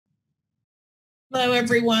Hello,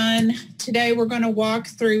 everyone. Today we're going to walk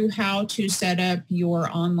through how to set up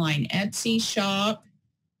your online Etsy shop.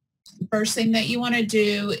 The first thing that you want to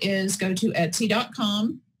do is go to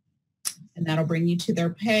Etsy.com, and that'll bring you to their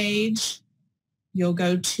page. You'll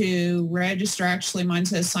go to register. Actually, mine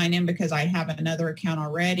says sign in because I have another account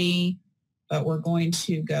already, but we're going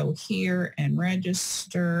to go here and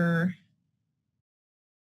register.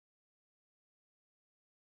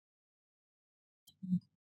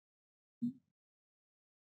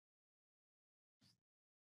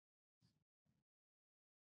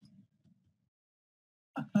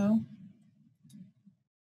 Uh-oh.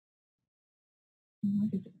 Why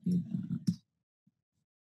did it do that?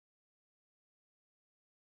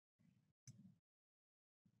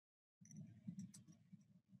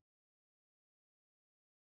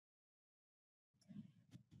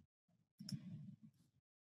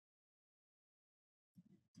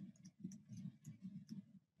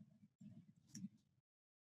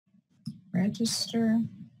 Register.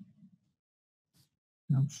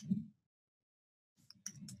 No.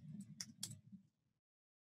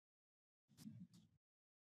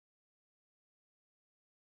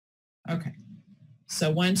 Okay. So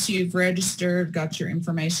once you've registered, got your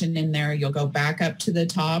information in there, you'll go back up to the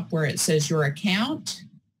top where it says your account.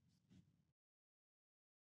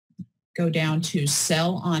 Go down to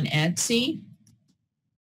sell on Etsy.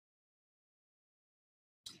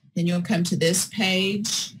 Then you'll come to this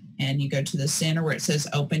page and you go to the center where it says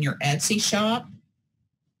open your Etsy shop.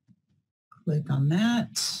 Click on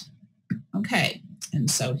that. Okay. And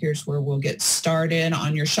so here's where we'll get started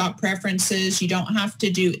on your shop preferences. You don't have to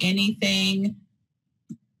do anything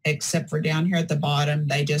except for down here at the bottom.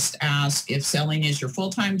 They just ask if selling is your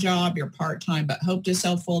full-time job, your part-time, but hope to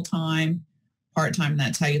sell full-time, part-time,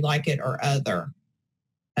 that's how you like it, or other.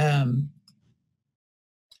 I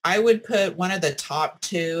would put one of the top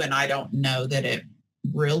two, and I don't know that it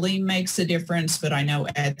really makes a difference, but I know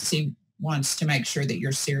Etsy wants to make sure that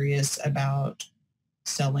you're serious about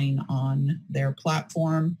selling on their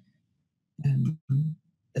platform.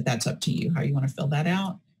 But that's up to you how you want to fill that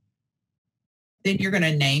out. Then you're going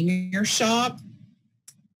to name your shop.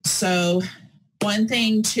 So one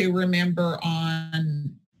thing to remember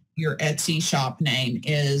on your Etsy shop name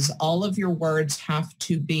is all of your words have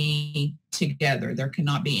to be together. There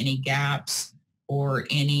cannot be any gaps or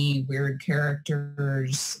any weird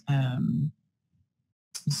characters.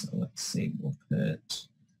 So let's see, we'll put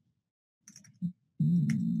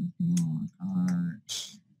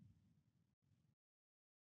art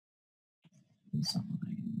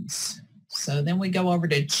designs. So then we go over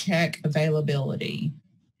to check availability.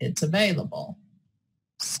 It's available.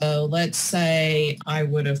 So let's say I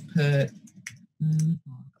would have put,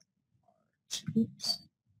 oops.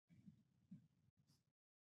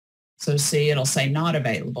 So see, it'll say not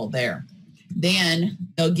available there. Then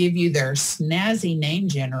they'll give you their snazzy name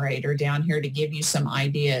generator down here to give you some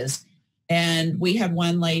ideas. And we had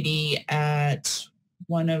one lady at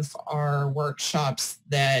one of our workshops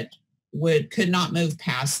that could not move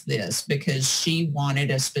past this because she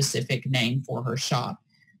wanted a specific name for her shop.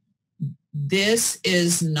 This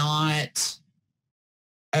is not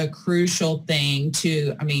a crucial thing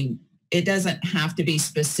to, I mean, it doesn't have to be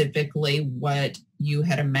specifically what you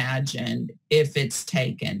had imagined if it's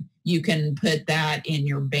taken. You can put that in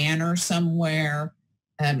your banner somewhere,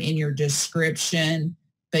 in your description,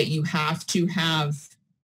 but you have to have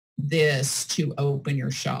this to open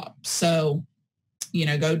your shop. So, you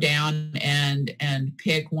know, go down and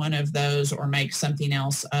pick one of those or make something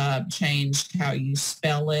else up, change how you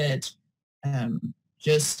spell it,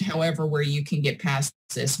 just however where you can get past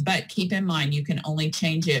this. But keep in mind, you can only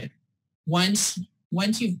change it once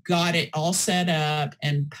you've got it all set up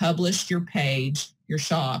and published your page, your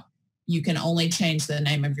shop. You can only change the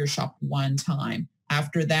name of your shop one time.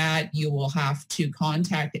 After that, you will have to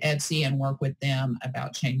contact Etsy and work with them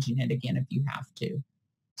about changing it again if you have to.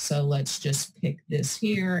 So let's just pick this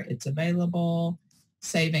here. It's available.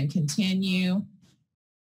 Save and continue.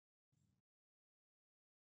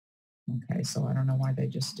 Okay, so I don't know why they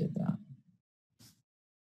just did that.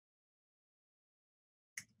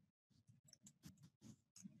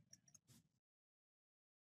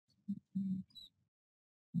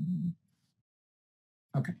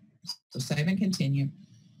 Okay, so save and continue.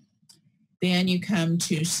 Then you come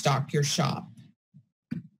to stock your shop.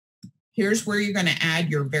 Here's where you're going to add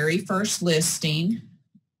your very first listing.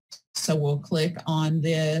 So we'll click on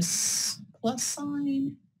this plus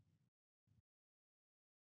sign.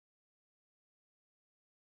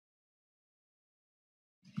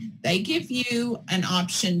 They give you an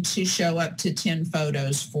option to show up to 10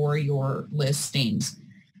 photos for your listings.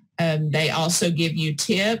 They also give you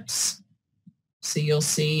tips. So you'll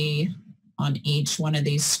see on each one of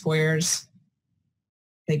these squares,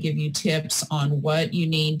 they give you tips on what you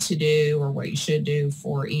need to do or what you should do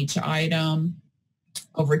for each item.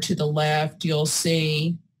 Over to the left, you'll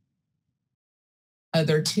see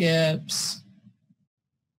other tips.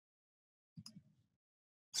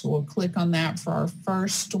 So we'll click on that for our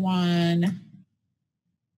first one.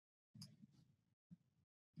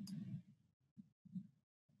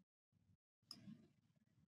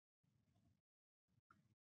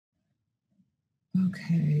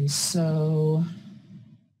 Okay, so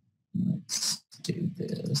let's do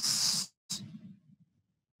this.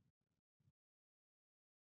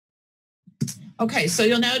 Okay, so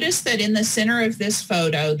you'll notice that in the center of this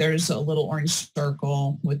photo, there's a little orange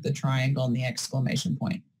circle with the triangle and the exclamation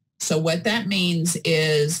point. So what that means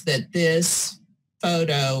is that this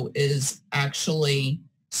photo is actually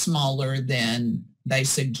smaller than they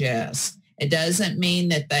suggest. It doesn't mean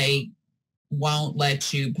that they won't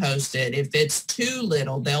let you post it. If it's too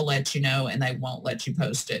little, they'll let you know and they won't let you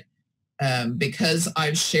post it. Because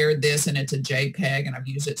I've shared this and it's a JPEG and I've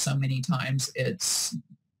used it so many times, it's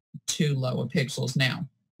too low of pixels now.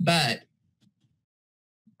 But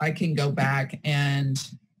I can go back and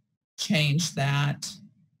change that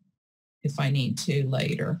if I need to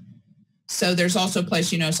later. So there's also a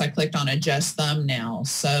place, you notice I clicked on adjust thumbnail.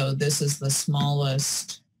 So this is the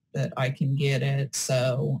smallest that I can get it.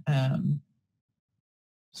 So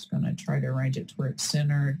just going to try to arrange it to where it's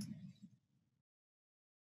centered.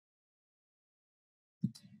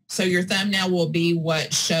 So your thumbnail will be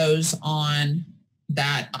what shows on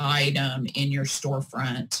that item in your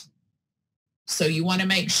storefront. So you want to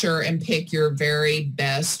make sure and pick your very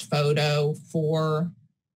best photo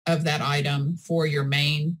of that item for your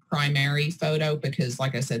main primary photo, because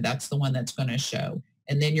like I said, that's the one that's going to show.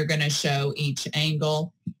 And then you're going to show each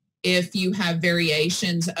angle. If you have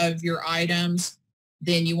variations of your items,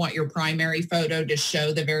 then you want your primary photo to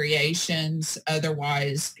show the variations.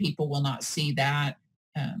 Otherwise, people will not see that.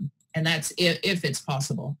 And that's if it's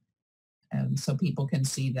possible. So people can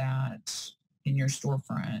see that in your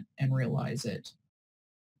storefront and realize it.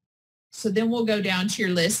 So then we'll go down to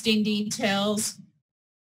your listing details.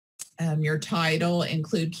 Your title,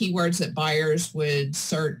 include keywords that buyers would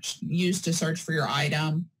use to search for your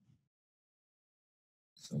item.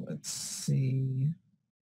 So let's see.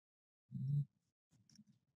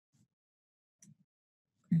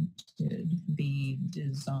 Printed bead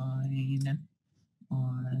design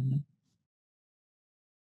on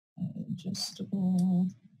adjustable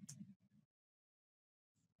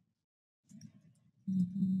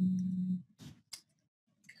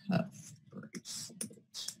cuff bracelet.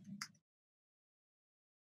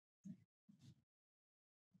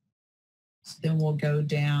 So then we'll go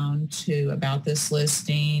down to about this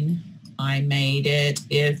listing. I made it.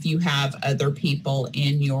 If you have other people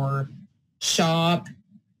in your shop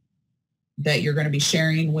that you're going to be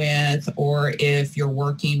sharing with, or if you're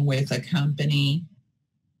working with a company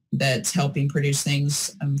that's helping produce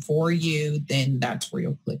things for you, then that's where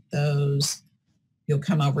you'll click those. You'll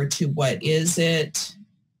come over to what is it?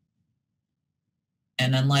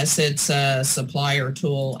 And unless it's a supplier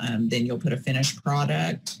tool, then you'll put a finished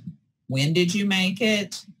product. When did you make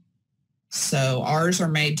it? So ours are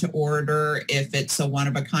made to order. If it's a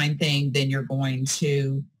one-of-a-kind thing, then you're going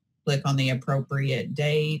to click on the appropriate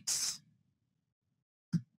dates.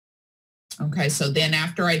 Okay, so then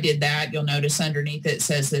after I did that, you'll notice underneath it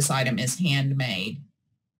says this item is handmade.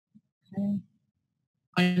 Okay.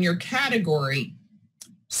 On your category,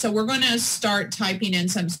 so we're going to start typing in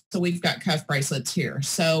some, so we've got cuff bracelets here.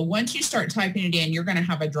 So once you start typing it in, you're going to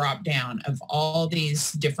have a drop down of all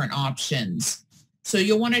these different options. So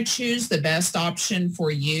you'll want to choose the best option for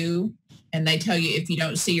you. And they tell you if you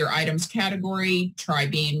don't see your items category, try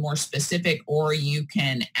being more specific, or you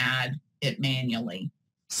can add it manually.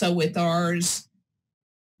 So with ours,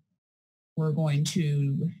 we're going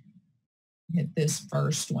to hit this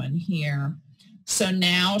first one here. So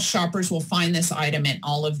now shoppers will find this item in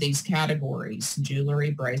all of these categories: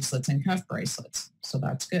 jewelry, bracelets, and cuff bracelets. So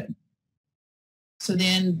that's good. So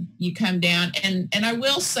then you come down, and I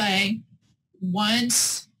will say,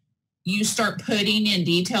 once you start putting in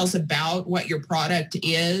details about what your product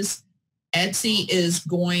is, Etsy is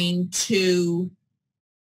going to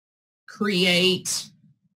create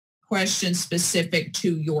questions specific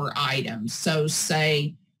to your items. So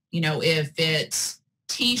say, if it's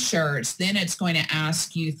t-shirts, then it's going to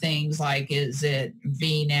ask you things like, is it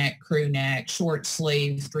V-neck, crew neck, short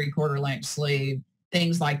sleeve, 3/4 length sleeve,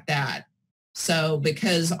 things like that. So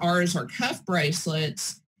because ours are cuff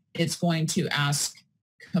bracelets, it's going to ask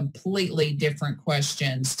completely different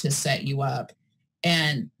questions to set you up.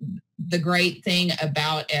 And the great thing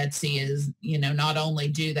about Etsy is, not only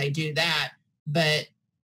do they do that, but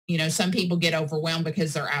some people get overwhelmed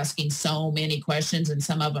because they're asking so many questions and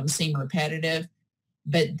some of them seem repetitive.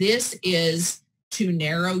 But this is to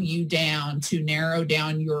narrow down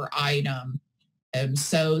your item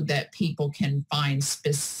so that people can find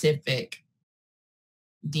specific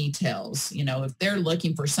details. If they're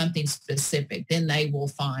looking for something specific, then they will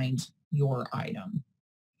find your item.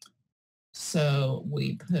 So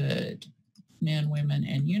we put men, women,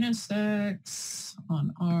 and unisex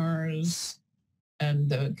on ours. And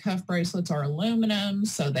the cuff bracelets are aluminum,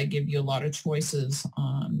 so they give you a lot of choices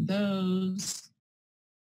on those.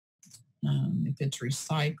 If it's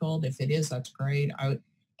recycled, if it is, that's great.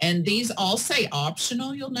 And these all say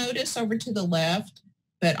optional, you'll notice over to the left,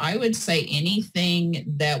 but I would say anything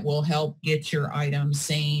that will help get your item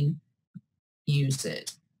seen, use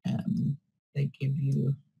it. They give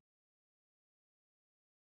you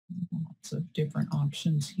lots of different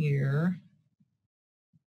options here.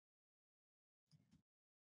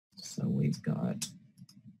 So we've got,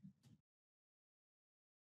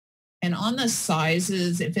 and on the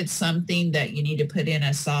sizes, if it's something that you need to put in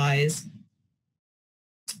a size,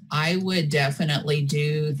 I would definitely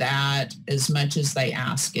do that as much as they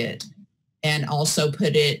ask it, and also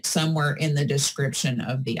put it somewhere in the description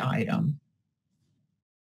of the item.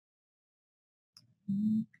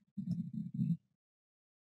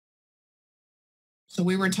 So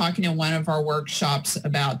we were talking in one of our workshops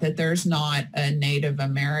about that there's not a Native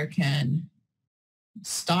American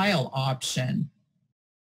style option.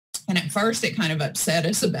 And at first it kind of upset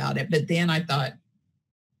us about it, but then I thought,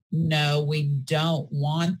 no, we don't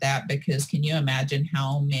want that, because can you imagine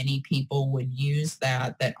how many people would use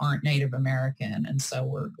that aren't Native American? And so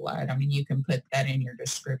we're glad. I mean, you can put that in your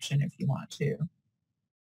description if you want to.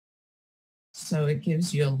 So it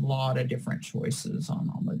gives you a lot of different choices on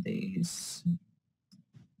all of these.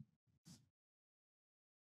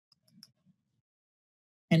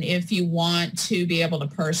 And if you want to be able to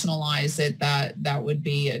personalize it, that would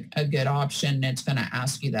be a good option. It's going to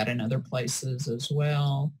ask you that in other places as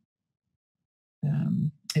well.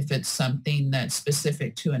 If it's something that's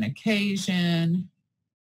specific to an occasion,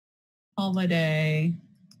 holiday.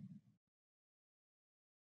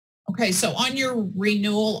 Okay, so on your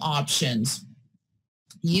renewal options,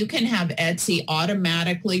 you can have Etsy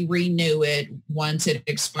automatically renew it once it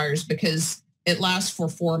expires, because it lasts for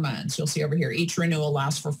 4 months. You'll see over here, each renewal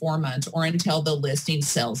lasts for 4 months or until the listing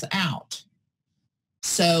sells out.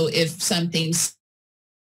 So if something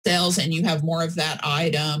sells and you have more of that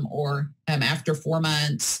item, or after 4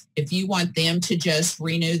 months, if you want them to just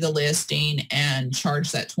renew the listing and charge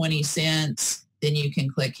that 20 cents, then you can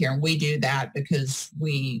click here. And we do that because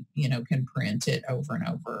we, can print it over and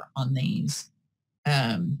over on these.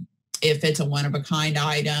 If it's a one-of-a-kind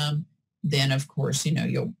item, then of course,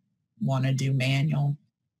 you'll want to do manual.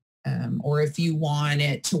 Or if you want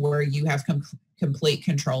it to where you have complete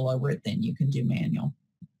control over it, then you can do manual.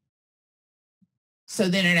 So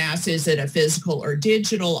then it asks, is it a physical or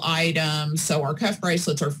digital item? So our cuff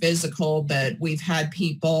bracelets are physical, but we've had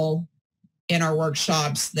people in our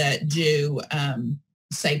workshops that do,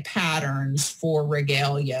 say, patterns for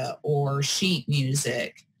regalia or sheet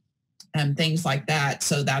music, things like that.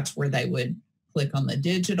 So that's where they would click on the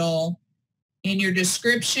digital. In your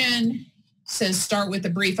description, says start with a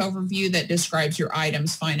brief overview that describes your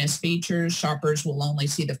item's finest features. Shoppers will only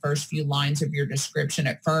see the first few lines of your description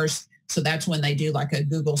at first. So that's when they do like a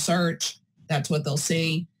Google search. That's what they'll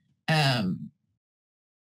see.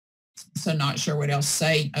 So not sure what else to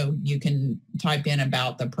say. Oh, you can type in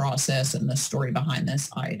about the process and the story behind this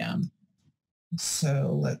item.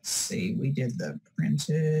 So let's see. We did the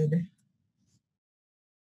printed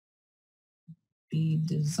bead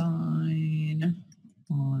design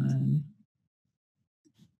on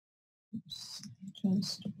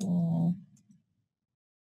adjustable.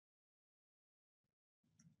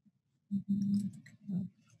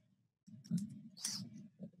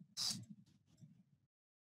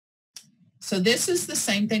 So this is the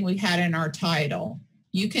same thing we had in our title.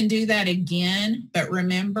 You can do that again, but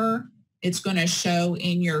remember, it's going to show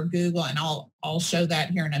in your Google, and I'll show that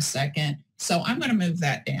here in a second. So I'm going to move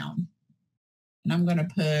that down, and I'm going to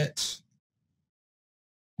put,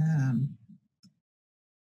 let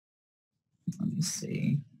me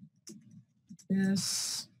see,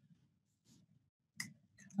 this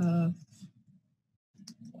cuff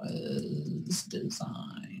was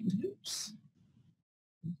designed, oops.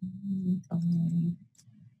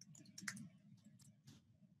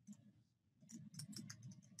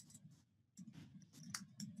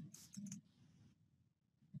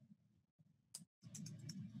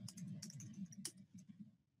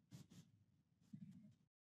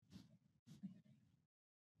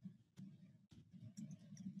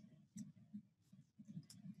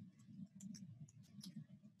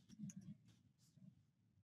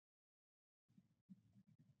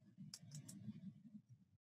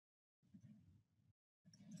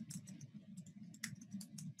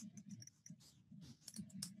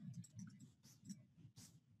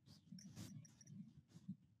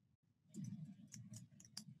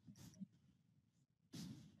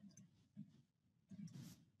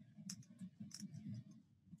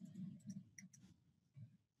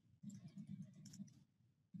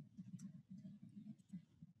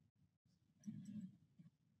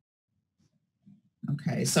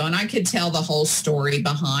 Okay, so and I could tell the whole story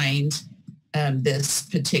behind this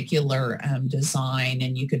particular design,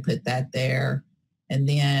 and you could put that there. And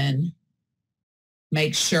then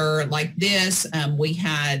make sure like this, we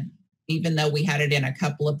had, even though we had it in a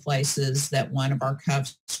couple of places, that one of our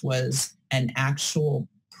cuffs was an actual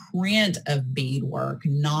print of beadwork,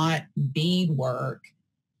 not beadwork.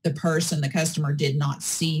 The customer did not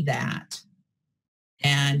see that,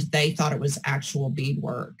 and they thought it was actual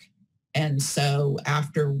beadwork. And so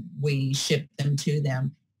after we shipped them to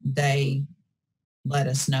them, they let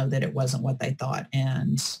us know that it wasn't what they thought.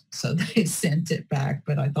 And so they sent it back.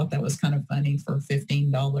 But I thought that was kind of funny. For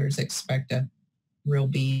 $15, expect a real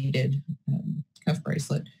beaded cuff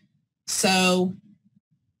bracelet. So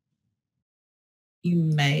you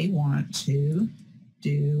may want to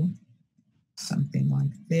do something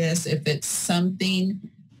like this. If it's something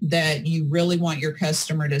that you really want your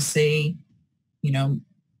customer to see,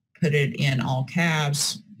 put it in all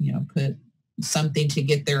caps, put something to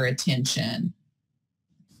get their attention.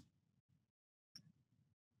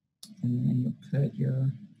 And then you put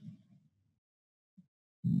your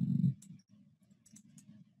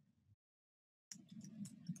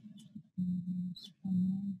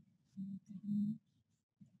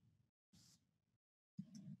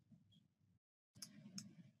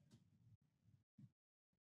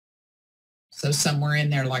so somewhere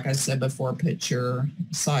in there, like I said before, put your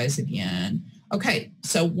size again. Okay,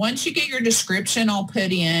 so once you get your description all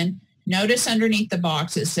put in, notice underneath the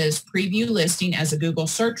box it says preview listing as a Google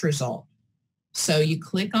search result. So you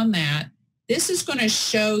click on that. This is going to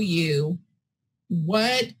show you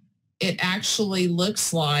what it actually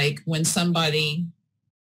looks like when somebody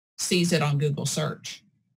sees it on Google search.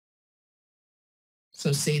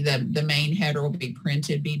 So see, the main header will be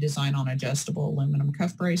printed, be designed on adjustable aluminum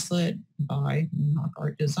cuff bracelet by Knock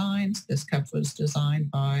Art Designs. This cuff was designed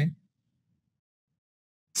by.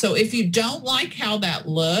 So if you don't like how that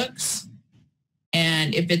looks,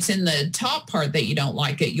 and if it's in the top part that you don't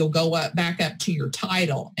like it, you'll go back up to your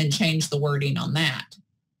title and change the wording on that.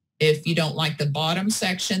 If you don't like the bottom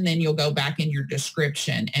section, then you'll go back in your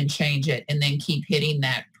description and change it, and then keep hitting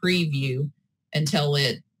that preview until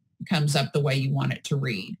it comes up the way you want it to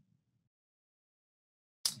read.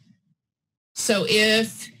 So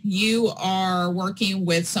if you are working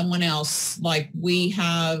with someone else, like we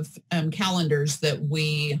have calendars that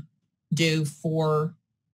we do for,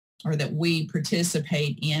 or that we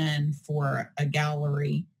participate in for a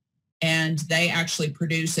gallery, and they actually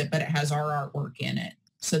produce it, but it has our artwork in it.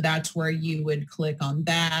 So that's where you would click on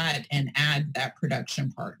that and add that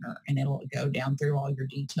production partner, and it'll go down through all your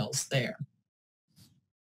details there.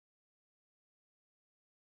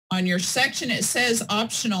 On your section, it says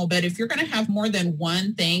optional, but if you're going to have more than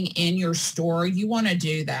one thing in your store, you want to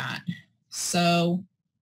do that. So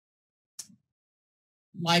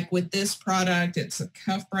like with this product, it's a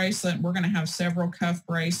cuff bracelet. We're going to have several cuff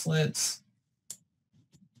bracelets.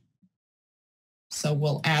 So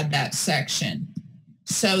we'll add that section.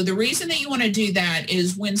 So the reason that you want to do that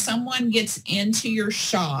is when someone gets into your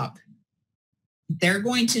shop, they're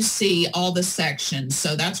going to see all the sections.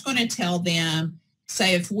 So that's going to tell them,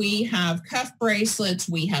 say if we have cuff bracelets,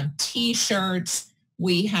 we have t-shirts,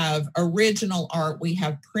 we have original art, we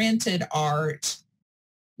have printed art,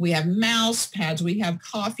 we have mouse pads, we have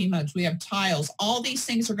coffee mugs, we have tiles. All these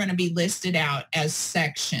things are going to be listed out as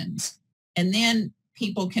sections. And then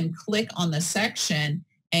people can click on the section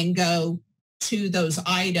and go to those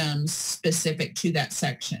items specific to that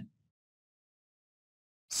section.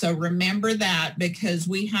 So remember that, because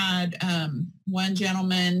we had one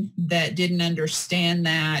gentleman that didn't understand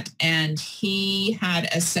that, and he had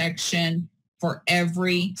a section for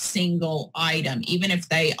every single item, even if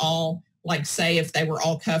they all, like say if they were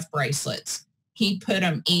all cuff bracelets, he put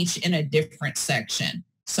them each in a different section.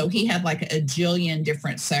 So he had like a jillion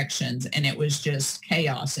different sections, and it was just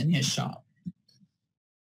chaos in his shop.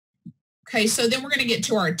 Okay, so then we're going to get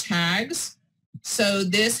to our tags. So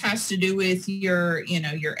this has to do with your,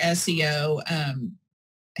 your SEO,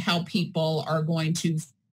 how people are going to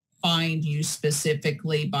find you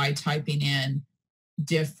specifically by typing in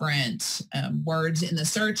different words in the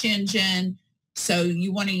search engine. So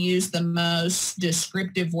you want to use the most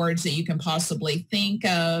descriptive words that you can possibly think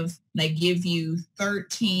of. They give you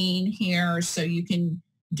 13 here, so you can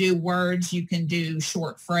do words, you can do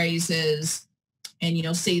short phrases, and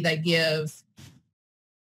you'll see they give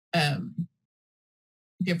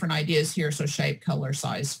different ideas here. So shape, color,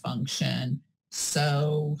 size, function.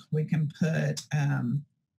 So we can put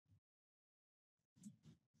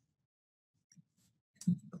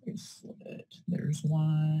bracelet. There's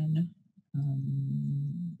one.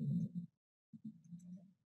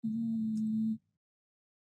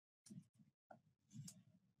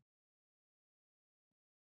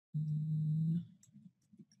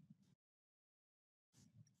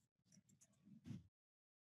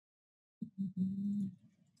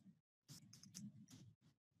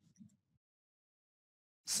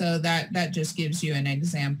 So that just gives you an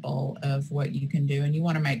example of what you can do. And you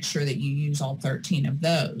want to make sure that you use all 13 of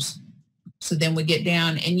those. So then we get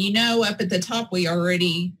down and up at the top, we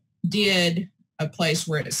already did a place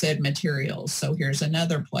where it said materials. So here's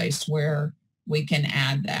another place where we can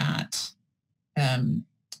add that.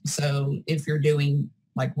 So if you're doing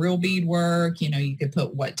like real bead work, you could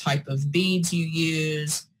put what type of beads you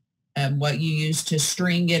use, what you use to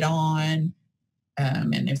string it on,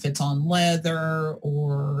 and if it's on leather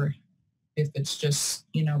or if it's just,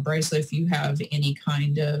 bracelet, if you have any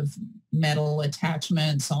kind of metal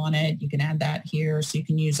attachments on it, you can add that here. So you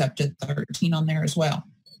can use up to 13 on there as well,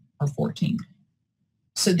 or 14.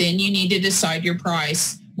 So then you need to decide your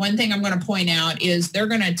price. One thing I'm going to point out is they're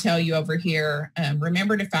going to tell you over here,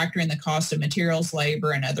 remember to factor in the cost of materials,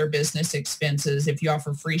 labor, and other business expenses. If you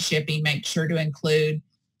offer free shipping, make sure to include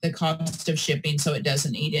the cost of shipping so it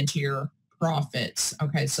doesn't eat into your profits.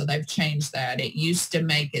 Okay, so they've changed that. It used to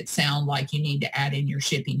make it sound like you need to add in your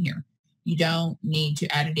shipping here. You don't need to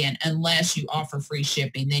add it in unless you offer free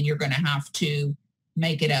shipping. Then you're going to have to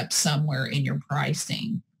make it up somewhere in your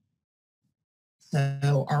pricing.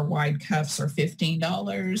 So our wide cuffs are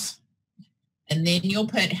 $15. And then you'll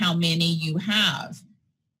put how many you have.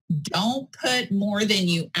 Don't put more than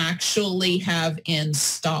you actually have in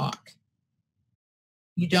stock.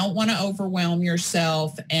 You don't want to overwhelm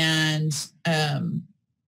yourself and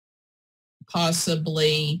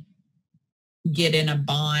possibly get in a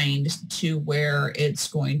bind to where it's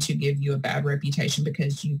going to give you a bad reputation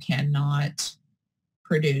because you cannot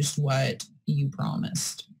produce what you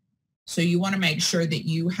promised. So you want to make sure that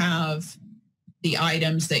you have the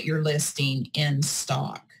items that you're listing in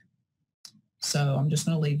stock. So I'm just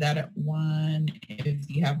going to leave that at 1. If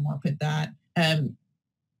you have more, put that.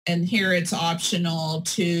 And here it's optional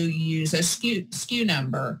to use a SKU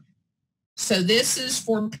number. So this is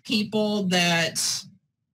for people that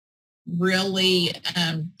really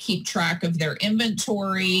keep track of their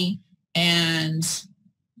inventory and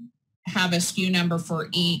have a SKU number for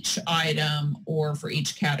each item or for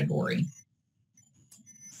each category.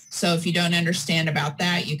 So if you don't understand about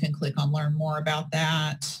that, you can click on Learn More about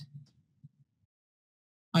that.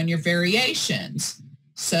 On your variations,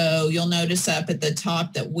 so you'll notice up at the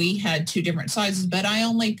top that we had 2 different sizes, but I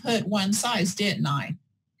only put 1 size, didn't I?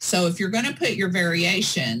 So if you're going to put your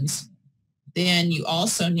variations, then you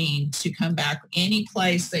also need to come back any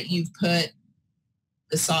place that you've put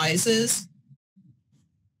the sizes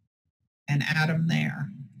and add them there.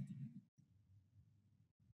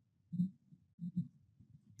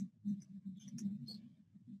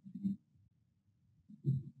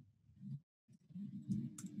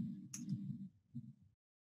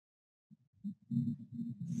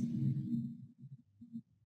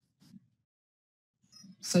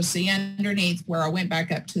 So see underneath where I went back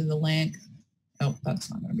up to the length, oh, that's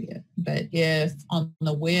not going to be it. But if on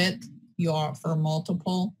the width you offer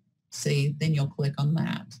multiple, see, then you'll click on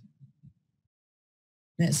that.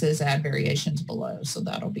 And it says add variations below, so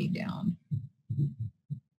that'll be down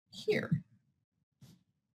here.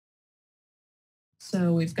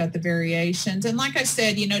 So we've got the variations. And like I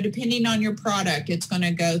said, depending on your product, it's going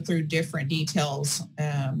to go through different details.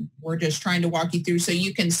 We're just trying to walk you through so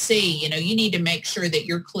you can see, you need to make sure that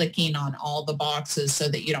you're clicking on all the boxes so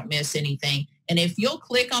that you don't miss anything. And if you'll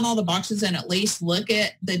click on all the boxes and at least look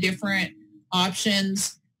at the different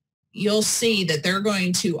options, you'll see that they're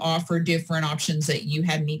going to offer different options that you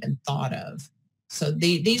hadn't even thought of. So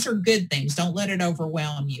these are good things. Don't let it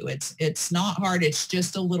overwhelm you. It's not hard. It's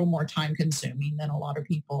just a little more time consuming than a lot of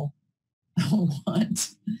people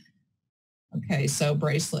want. Okay, so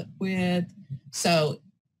bracelet width. So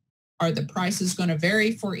are the prices going to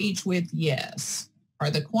vary for each width? Yes. Are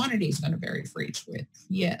the quantities going to vary for each width?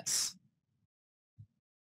 Yes.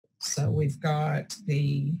 So we've got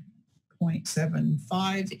the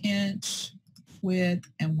 0.75 inch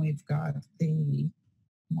width and we've got the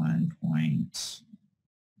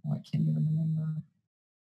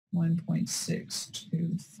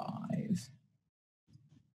 1.625.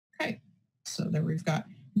 Okay, so there we've got,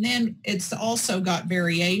 and then it's also got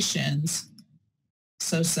variations.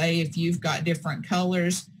 So say if you've got different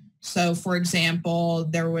colors. So for example,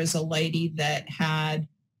 there was a lady that had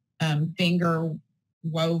finger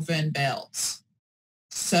woven belts.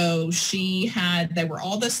 So they were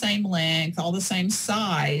all the same length, all the same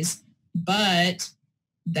size, but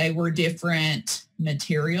they were different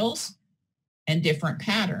materials and different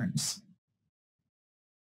patterns.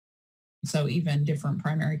 So even different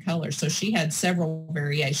primary colors. So she had several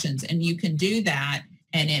variations, and you can do that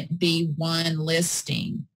and it be one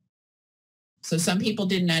listing. So some people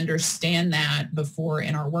didn't understand that before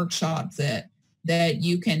in our workshop, that that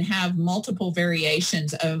you can have multiple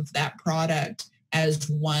variations of that product as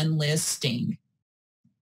one listing.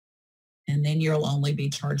 And then you'll only be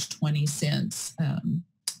charged 20 cents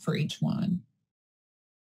for each one.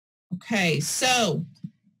 Okay, so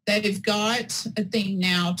they've got a thing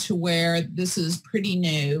now to where this is pretty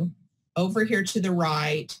new. Over here to the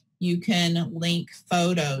right, you can link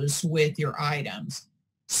photos with your items.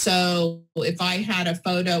 So if I had a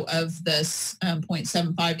photo of this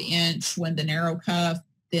 0.75 inch with the narrow cuff,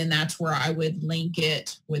 then that's where I would link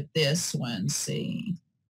it with this one, see?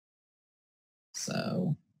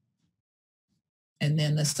 So, and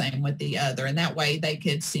then the same with the other. And that way they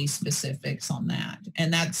could see specifics on that.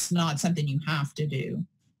 And that's not something you have to do.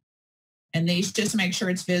 And these just make sure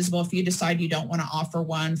it's visible. If you decide you don't want to offer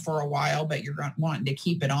one for a while, but you're wanting to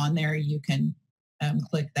keep it on there, you can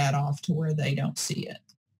click that off to where they don't see it.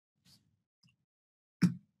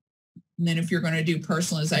 And then if you're going to do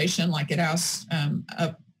personalization, like it asks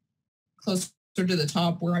up closer to the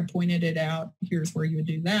top where I pointed it out, here's where you would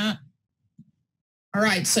do that. All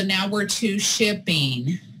right, so now we're to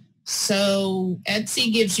shipping. So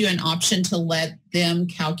Etsy gives you an option to let them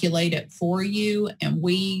calculate it for you. And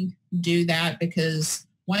we do that because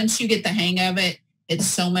once you get the hang of it, it's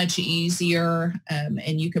so much easier,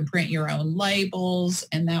 and you can print your own labels,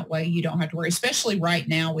 and that way you don't have to worry, especially right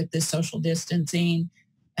now with this social distancing.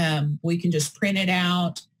 We can just print it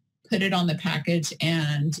out, put it on the package,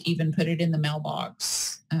 and even put it in the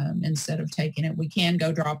mailbox instead of taking it. We can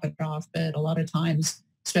go drop it off, but a lot of times,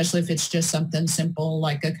 especially if it's just something simple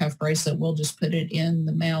like a cuff bracelet, we'll just put it in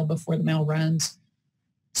the mail before the mail runs.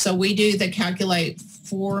 So we do the calculate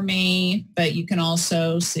for me, but you can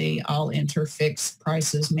also see I'll enter fixed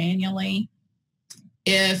prices manually.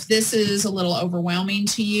 If this is a little overwhelming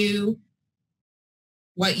to you,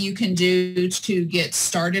 what you can do to get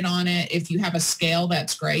started on it, if you have a scale,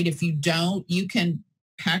 that's great. If you don't, you can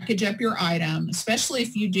package up your item, especially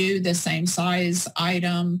if you do the same size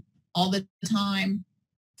item all the time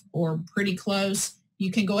or pretty close. You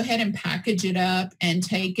can go ahead and package it up and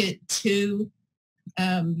take it to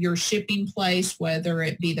your shipping place, whether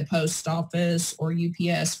it be the post office or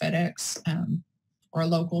UPS, FedEx, or a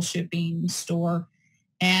local shipping store,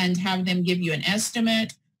 and have them give you an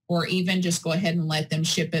estimate, or even just go ahead and let them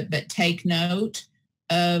ship it, but take note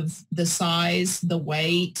of the size, the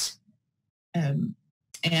weight, and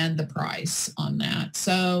the price on that.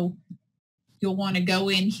 So you'll want to go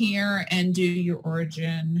in here and do your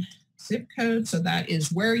origin zip code. So that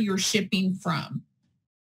is where you're shipping from.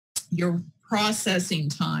 Your processing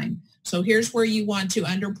time. So here's where you want to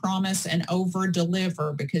under promise and over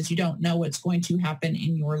deliver, because you don't know what's going to happen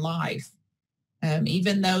in your life.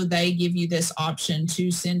 Even though they give you this option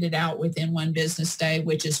to send it out within 1 business day,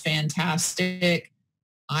 which is fantastic,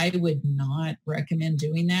 I would not recommend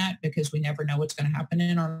doing that because we never know what's going to happen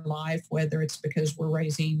in our life, whether it's because we're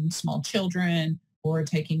raising small children or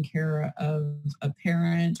taking care of a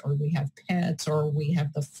parent, or we have pets, or we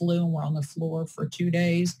have the flu and we're on the floor for 2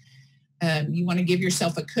 days. You want to give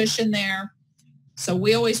yourself a cushion there. So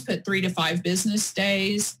we always put 3 to 5 business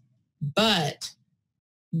days, but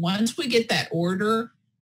once we get that order,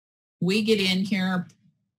 we get in here,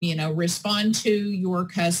 respond to your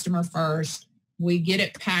customer first. We get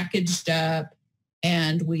it packaged up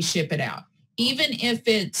and we ship it out. Even if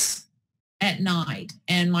it's at night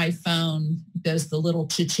and my phone does the little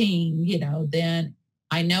cha-ching, then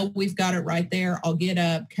I know we've got it right there. I'll get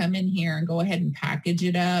up, come in here and go ahead and package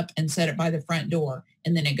it up and set it by the front door.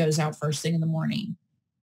 And then it goes out first thing in the morning.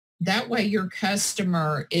 That way your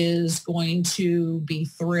customer is going to be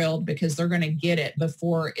thrilled because they're going to get it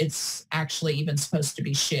before it's actually even supposed to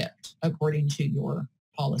be shipped according to your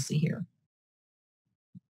policy here.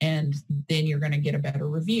 And then you're going to get a better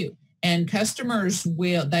review. And customers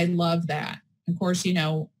they love that. Of course,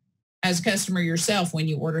 as a customer yourself, when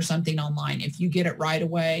you order something online, if you get it right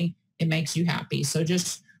away, it makes you happy. So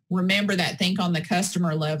just remember that. Think on the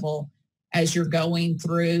customer level as you're going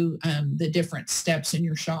through the different steps in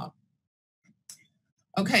your shop.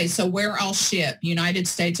 Okay, so where I'll ship, United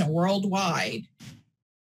States and worldwide.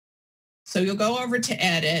 So you'll go over to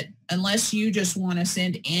edit, unless you just want to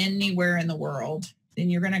send anywhere in the world, then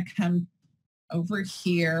you're going to come over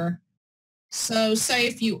here. So say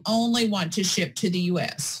if you only want to ship to the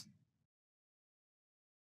US.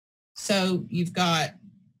 So you've got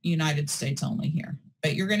United States only here,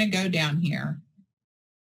 but you're going to go down here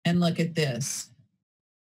and look at this.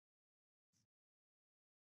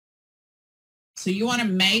 So you want to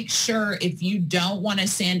make sure, if you don't want to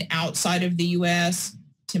send outside of the US,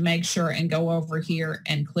 to make sure and go over here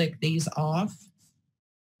and click these off.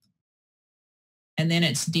 And then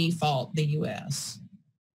it's default the US.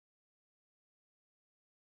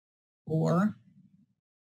 or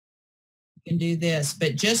you can do this.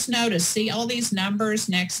 But just notice, see all these numbers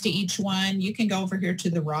next to each one? You can go over here to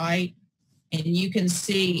the right and you can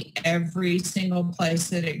see every single place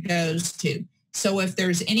that it goes to. So if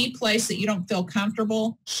there's any place that you don't feel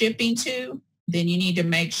comfortable shipping to, then you need to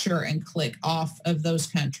make sure and click off of those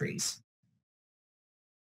countries.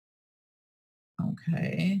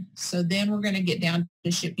 Okay, so then we're going to get down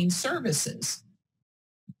to shipping services.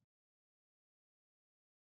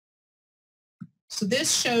 So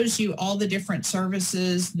this shows you all the different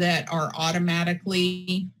services that are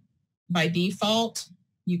automatically by default.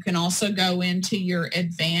 You can also go into your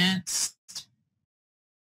advanced.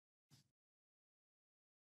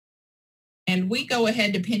 And we go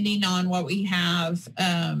ahead, depending on what we have,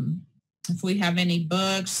 if we have any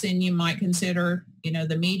books, then you might consider,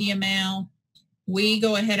 the media mail. We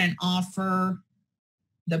go ahead and offer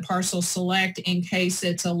the parcel select in case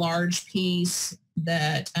it's a large piece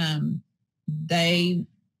that they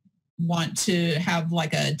want to have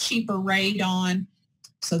like a cheaper rate on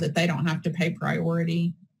so that they don't have to pay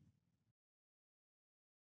priority.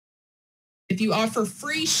 If you offer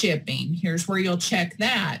free shipping, here's where you'll check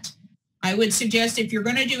that. I would suggest if you're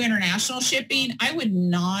going to do international shipping, I would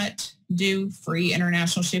not do free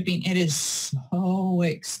international shipping. It is so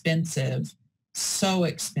expensive, so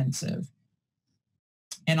expensive.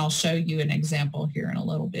 And I'll show you an example here in a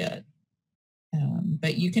little bit.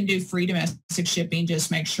 But you can do free domestic shipping. Just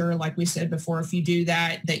make sure, like we said before, if you do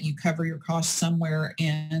that, that you cover your costs somewhere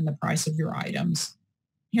in the price of your items.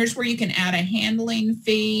 Here's where you can add a handling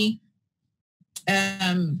fee.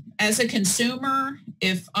 As a consumer,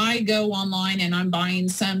 if I go online and I'm buying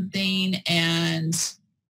something and,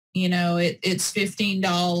 it's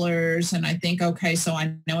 $15 and I think, okay, so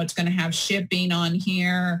I know it's going to have shipping on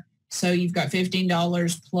here. So you've got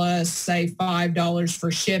 $15 plus, say, $5 for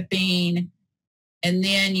shipping. And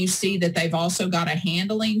then you see that they've also got a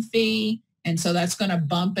handling fee. And so that's going to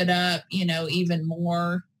bump it up, even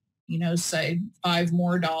more, say $5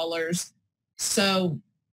 more. So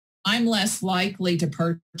I'm less likely to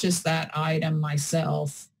purchase that item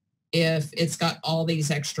myself if it's got all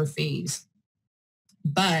these extra fees.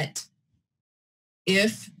 But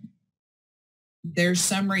if there's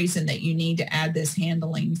some reason that you need to add this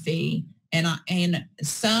handling fee, and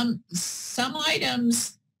some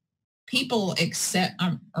items people accept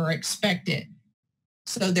or expect it.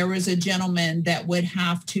 So there was a gentleman that would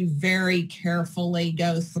have to very carefully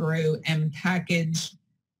go through and package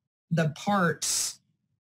the parts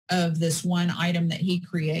of this one item that he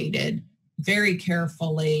created very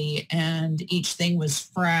carefully, and each thing was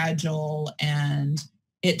fragile, and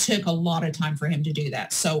it took a lot of time for him to do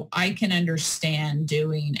that. So I can understand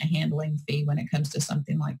doing a handling fee when it comes to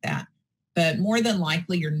something like that. But more than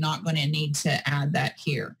likely, you're not going to need to add that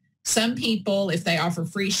here. Some people, if they offer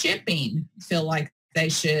free shipping, feel like they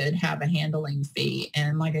should have a handling fee.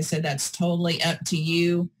 And like I said, that's totally up to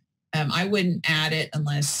you. I wouldn't add it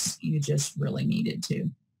unless you just really needed to.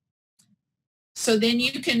 So then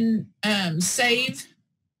you can save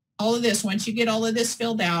all of this. Once you get all of this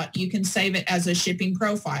filled out, you can save it as a shipping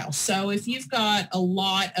profile. So if you've got a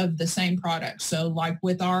lot of the same products, so like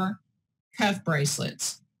with our cuff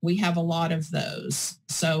bracelets, we have a lot of those.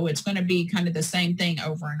 So it's going to be kind of the same thing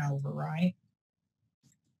over and over, right?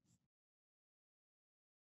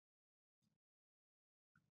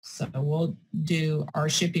 So we'll do our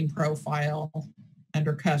shipping profile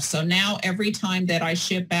under cuffs. So now every time that I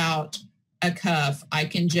ship out a cuff, I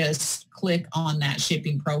can just click on that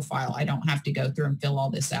shipping profile. I don't have to go through and fill all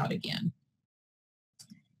this out again.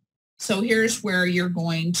 So here's where you're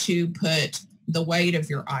going to put the weight of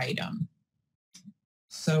your item.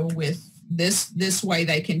 So with this way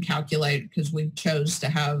they can calculate, because we chose to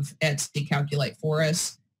have Etsy calculate for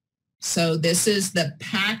us. So this is the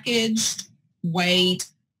packaged weight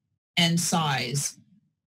and size,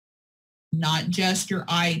 not just your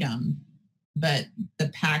item, but the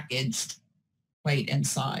packaged weight and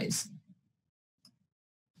size.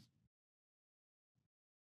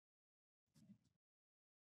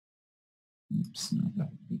 Oops, no, that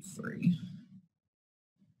would be free.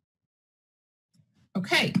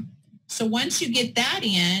 Okay, so once you get that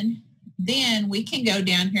in, then we can go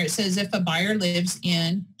down here. It says if a buyer lives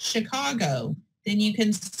in Chicago, then you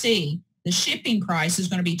can see the shipping price is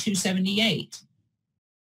going to be $278.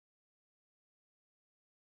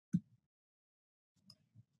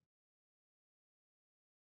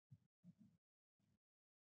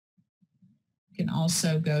 You can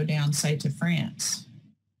also go down, say, to France.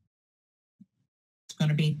 It's going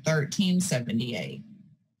to be $1378.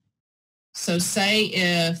 So say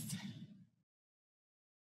if,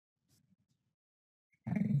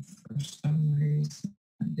 okay, for some reason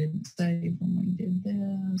it didn't save when we did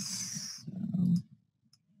this. So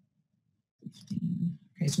 15.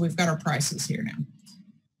 Okay, so we've got our prices here now.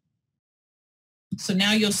 So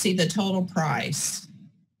now you'll see the total price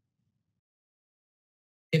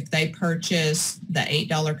if they purchase the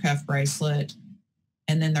 $8 cuff bracelet,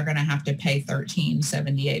 and then they're going to have to pay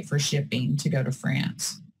 $13.78 for shipping to go to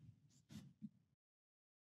France.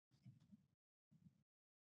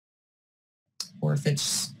 Or if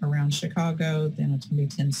it's around Chicago, then it's going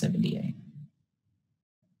to be $10.78.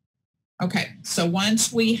 Okay, so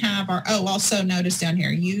once we have our, oh, also notice down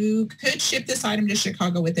here, you could ship this item to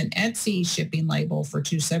Chicago with an Etsy shipping label for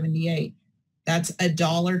 $2.78. That's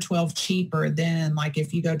 $1.12 cheaper than like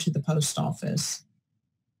if you go to the post office.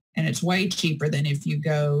 And it's way cheaper than if you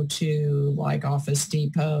go to like Office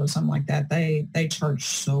Depot, something like that. They charge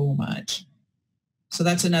so much. So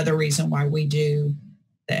that's another reason why we do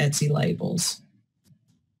the Etsy labels.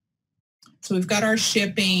 So we've got our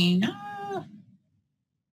shipping.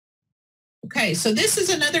 Okay, so this is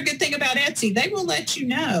another good thing about Etsy. They will let you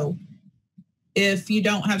know if you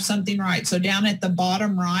don't have something right. So down at the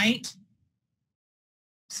bottom right, it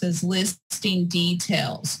says listing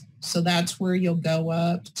details. So that's where you'll go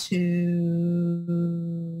up to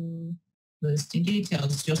listing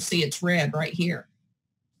details. You'll see it's red right here.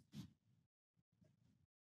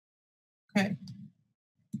 Okay.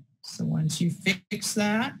 So once you fix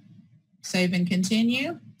that, save and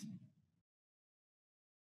continue.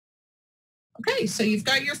 Okay, so you've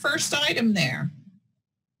got your first item there.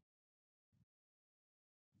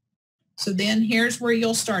 So then here's where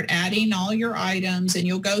you'll start adding all your items, and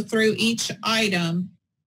you'll go through each item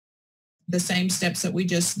the same steps that we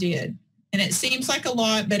just did. And it seems like a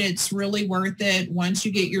lot, but it's really worth it. Once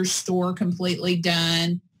you get your store completely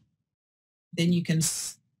done, then you can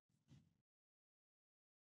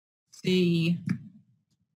see.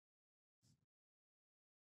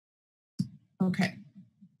 Okay.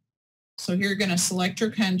 So you're going to select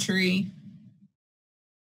your country.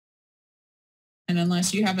 And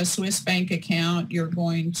unless you have a Swiss bank account, you're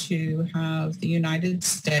going to have the United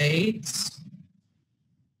States.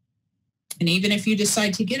 And even if you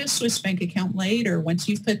decide to get a Swiss bank account later, once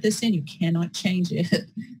you've put this in, you cannot change it.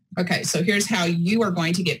 Okay, so here's how you are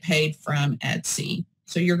going to get paid from Etsy.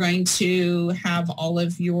 So you're going to have all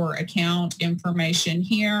of your account information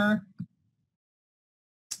here.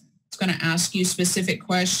 It's going to ask you specific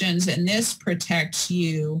questions, and this protects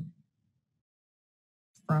you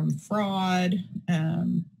from fraud,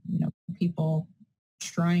 people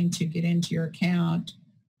trying to get into your account.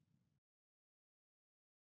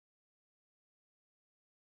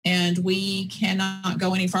 And we cannot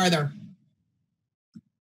go any farther.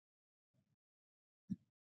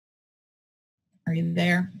 Are you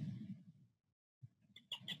there?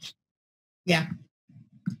 Yeah.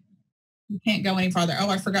 You can't go any farther. Oh,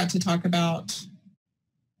 I forgot to talk about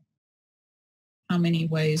how many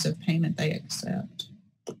ways of payment they accept.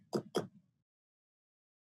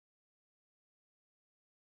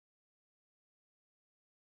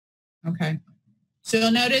 Okay. So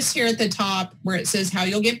you'll notice here at the top where it says how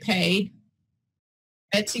you'll get paid.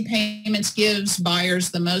 Etsy Payments gives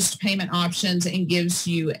buyers the most payment options and gives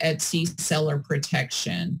you Etsy seller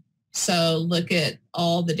protection. So look at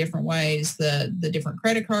all the different ways, the different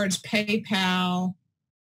credit cards, PayPal,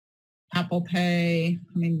 Apple Pay,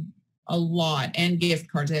 a lot, and gift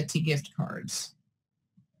cards, Etsy gift cards.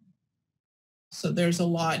 So there's a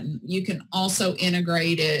lot. You can also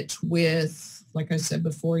integrate it with, like I said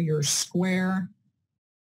before, your Square.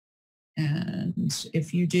 And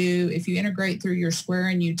if you integrate through your Square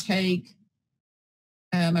and you take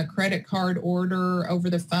a credit card order over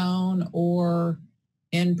the phone or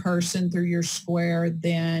in person through your Square,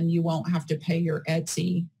 then you won't have to pay your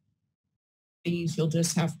Etsy fees. You'll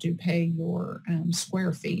just have to pay your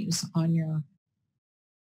Square fees on your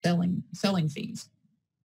selling fees.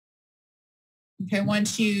 Okay,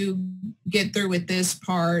 once you get through with this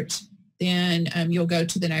part, then you'll go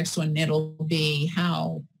to the next one. It'll be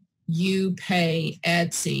how you pay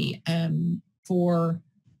Etsy for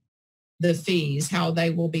the fees, how they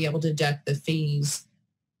will be able to deduct the fees.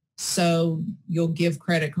 So you'll give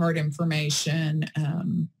credit card information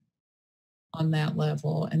on that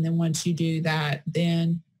level. And then once you do that,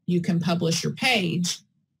 then you can publish your page.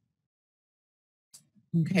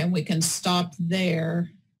 Okay, and we can stop there.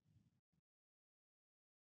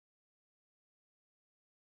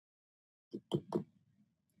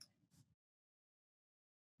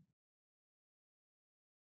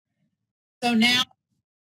 So now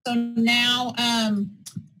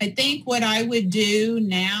I think what I would do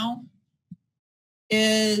now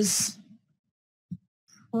is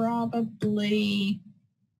probably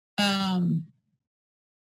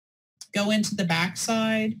go into the back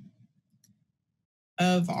side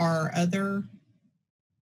of our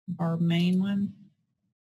main one.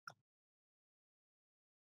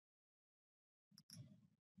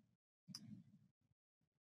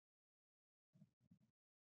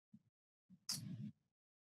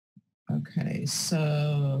 Okay,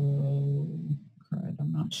 so crud,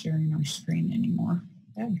 I'm not sharing our screen anymore.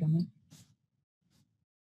 Dadgummit.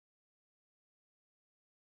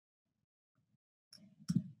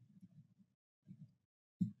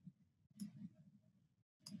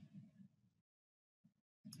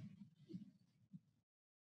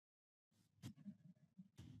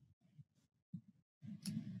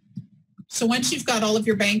 So once you've got all of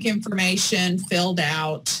your bank information filled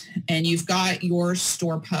out and you've got your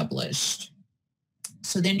store published,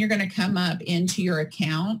 so then you're going to come up into your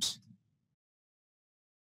account,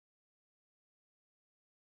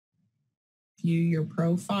 view your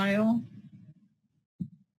profile,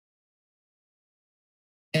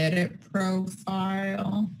 edit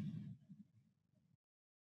profile.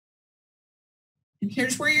 And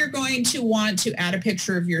here's where you're going to want to add a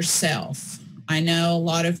picture of yourself. I know a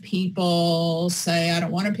lot of people say, I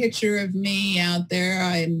don't want a picture of me out there.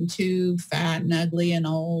 I'm too fat and ugly and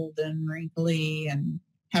old and wrinkly and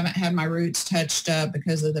haven't had my roots touched up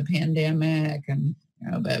because of the pandemic. And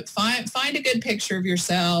but find a good picture of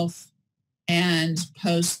yourself and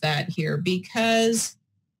post that here, because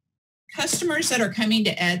customers that are coming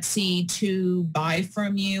to Etsy to buy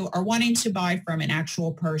from you are wanting to buy from an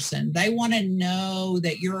actual person. They want to know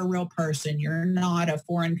that you're a real person. You're not a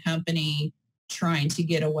foreign company trying to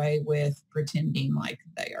get away with pretending like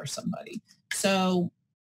they are somebody. So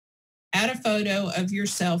add a photo of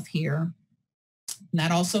yourself here. And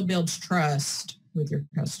that also builds trust with your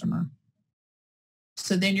customer.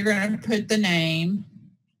 So then you're going to put the name.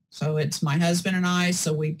 So it's my husband and I.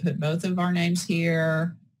 So we put both of our names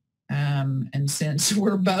here. And since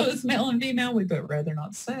we're both male and female, we put rather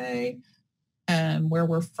not say, where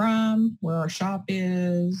we're from, where our shop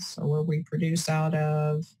is, or where we produce out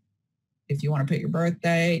of, if you want to put your birth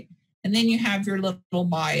date. And then you have your little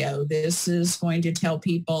bio. This is going to tell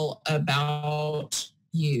people about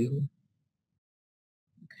you.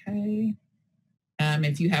 Okay.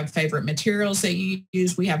 If you have favorite materials that you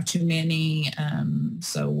use, we have too many,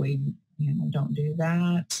 so we don't do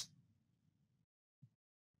that.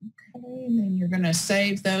 Okay, and then you're going to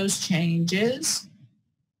save those changes.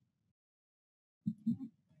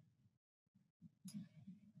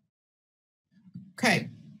 Okay,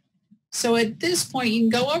 so at this point, you can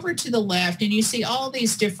go over to the left and you see all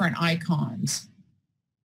these different icons.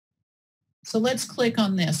 So let's click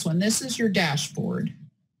on this one. This is your dashboard.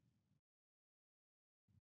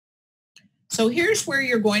 So here's where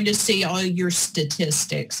you're going to see all your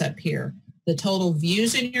statistics up here. The total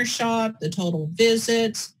views in your shop, the total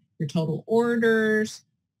visits, your total orders,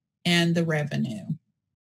 and the revenue.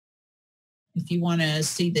 If you want to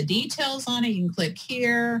see the details on it, you can click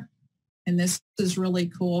here. And this is really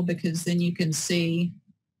cool because then you can see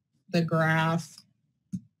the graph.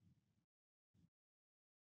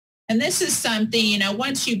 And this is something,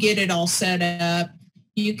 once you get it all set up,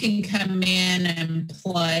 you can come in and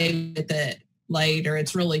play with it later.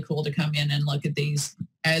 It's really cool to come in and look at these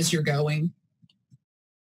as you're going.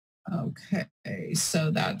 Okay,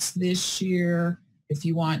 so that's this year. If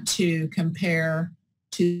you want to compare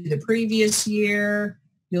to the previous year,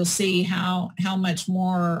 you'll see how much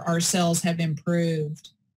more our sales have improved.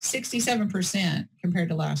 67% compared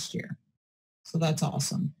to last year. So that's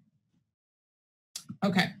awesome.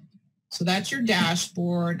 Okay, so that's your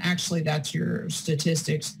dashboard. Actually, that's your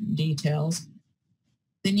statistics details.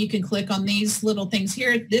 Then you can click on these little things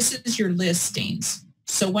here. This is your listings.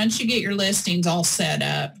 So once you get your listings all set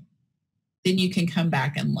up, then you can come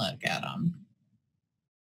back and look at them.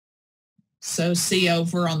 So see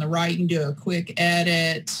over on the right, you can do a quick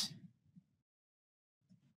edit.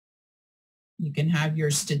 You can have your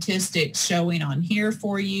statistics showing on here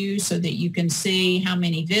for you so that you can see how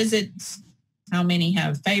many visits, how many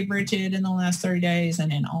have favorited in the last 30 days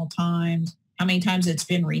and in all times, how many times it's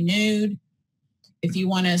been renewed. If you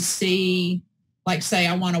want to see, like say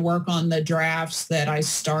I want to work on the drafts that I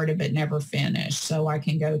started but never finished. So I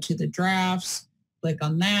can go to the drafts, click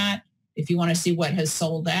on that. If you want to see what has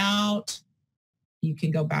sold out, you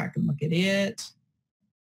can go back and look at it.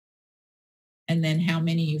 And then how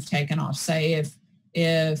many you've taken off. Say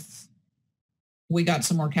if we got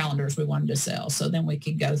some more calendars we wanted to sell, so then we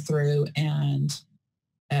could go through and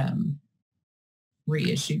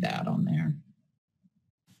reissue that on there.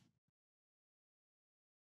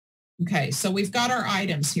 Okay, so we've got our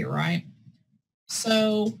items here, right?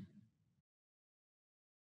 So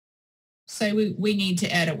say we need to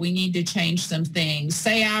edit, we need to change some things.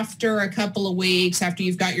 Say after a couple of weeks, after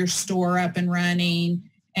you've got your store up and running,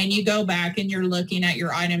 and you go back and you're looking at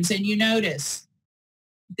your items and you notice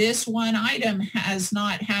this one item has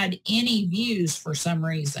not had any views for some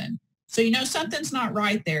reason. So you know something's not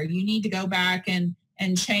right there. You need to go back and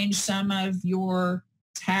change some of your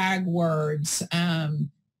tag words,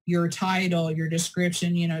 your title, your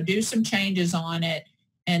description, you know, do some changes on it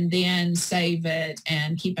and then save it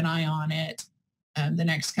and keep an eye on it the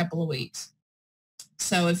next couple of weeks.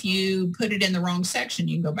 So if you put it in the wrong section,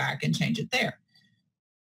 you can go back and change it there.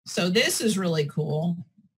 So this is really cool.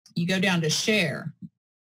 You go down to share.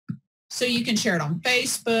 So you can share it on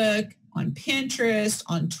Facebook, on Pinterest,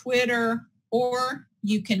 on Twitter, or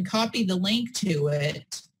you can copy the link to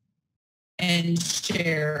it and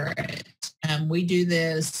share it. We do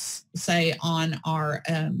this, say, on our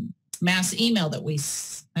mass email that we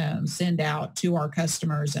send out to our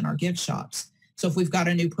customers and our gift shops. So if we've got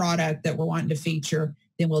a new product that we're wanting to feature,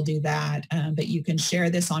 then we'll do that. But you can share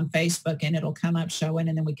this on Facebook and it'll come up showing,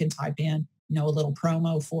 and then we can type in, you know, a little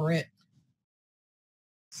promo for it.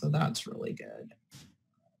 So that's really good.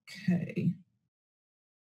 Okay.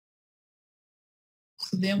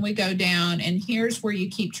 So then we go down, and here's where you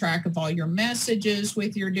keep track of all your messages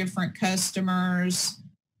with your different customers.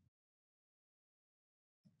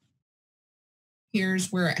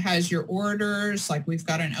 Here's where it has your orders. Like we've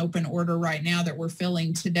got an open order right now that we're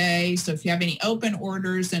filling today. So if you have any open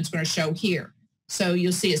orders, then it's going to show here. So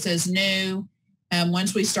you'll see it says new.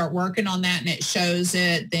 Once we start working on that and it shows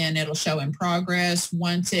it, then it'll show in progress.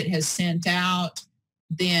 Once it has sent out,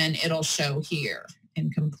 then it'll show here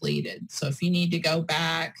and completed. So if you need to go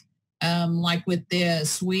back, like with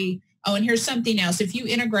this, and here's something else. If you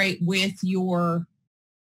integrate with your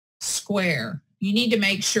Square, you need to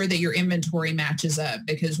make sure that your inventory matches up,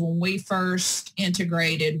 because when we first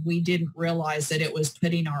integrated, we didn't realize that it was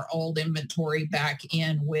putting our old inventory back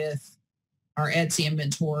in with our Etsy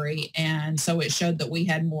inventory. And so it showed that we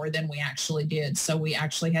had more than we actually did. So we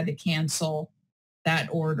actually had to cancel that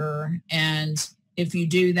order. And if you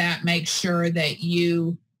do that, make sure that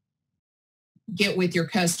you get with your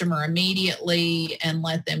customer immediately and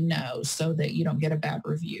let them know so that you don't get a bad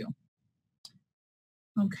review.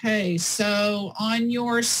 Okay, so on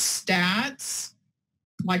your stats,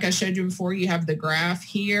 like I showed you before, you have the graph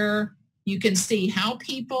here. You can see how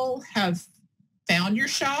people have found your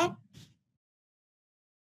shop.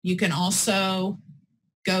 You can also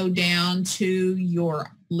go down to your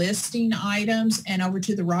listing items, and over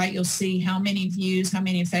to the right, you'll see how many views, how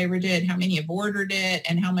many have favorited it, how many have ordered it,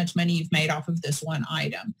 and how much money you've made off of this one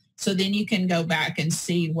item. So then you can go back and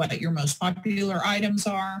see what your most popular items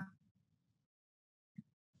are.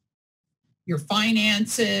 Your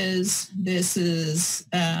finances, this is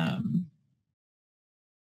how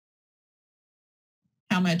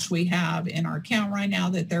much we have in our account right now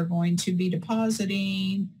that they're going to be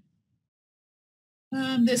depositing.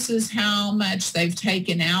 This is how much they've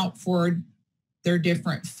taken out for their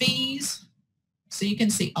different fees. So you can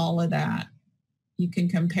see all of that. You can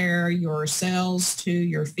compare your sales to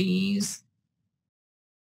your fees.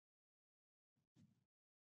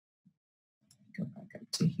 Go back up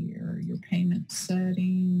to here, your payment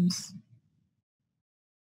settings.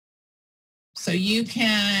 So you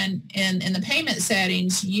can, in the payment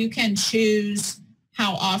settings, you can choose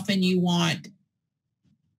how often you want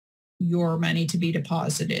your money to be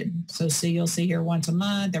deposited. So see, you'll see here once a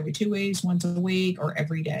month, every 2 weeks, once a week, or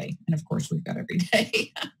every day. And of course, we've got every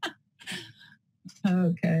day.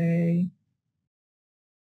 Okay.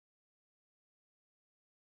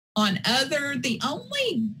 On other, the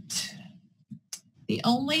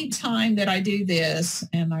only time that I do this,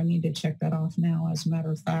 and I need to check that off now, as a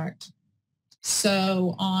matter of fact.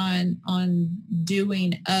 So on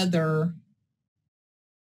doing other,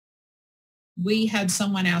 we had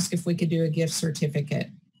someone ask if we could do a gift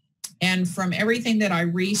certificate. And from everything that I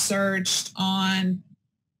researched on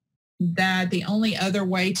that, the only other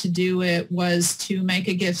way to do it was to make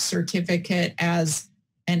a gift certificate as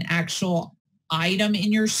an actual item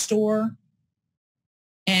in your store.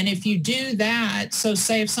 And if you do that, so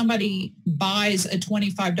say if somebody buys a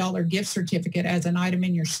 $25 gift certificate as an item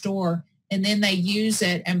in your store, and then they use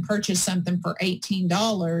it and purchase something for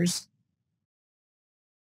 $18,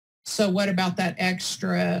 so what about that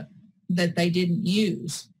extra that they didn't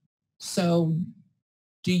use? So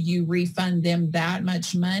do you refund them that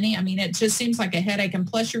much money? I mean, it just seems like a headache. And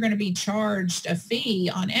plus, you're going to be charged a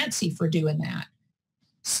fee on Etsy for doing that.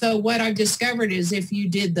 So what I've discovered is if you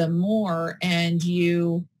did the more and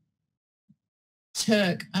you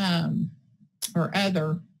took or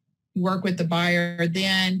other work with the buyer,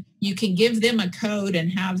 then you can give them a code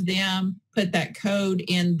and have them put that code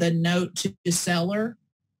in the note to the seller,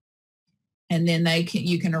 and then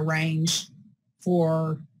you can arrange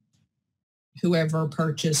for whoever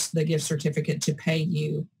purchased the gift certificate to pay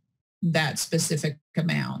you that specific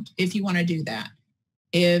amount if you want to do that.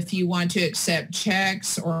 If you want to accept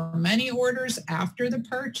checks or money orders after the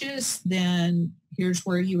purchase, then here's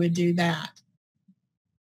where you would do that.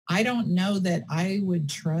 I don't know that I would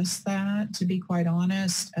trust that, to be quite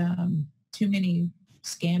honest. Too many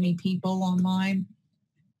scammy people online,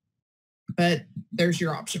 but there's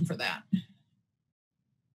your option for that.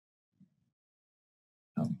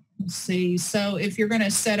 Oh, let's see. So if you're going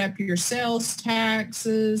to set up your sales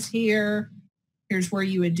taxes here, here's where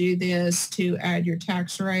you would do this to add your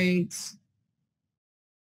tax rates.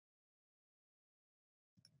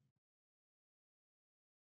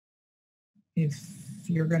 If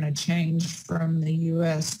you're going to change from the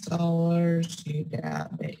US dollars, you'd add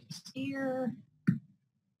it here.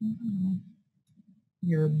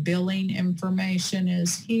 Your billing information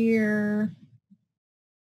is here.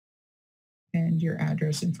 And your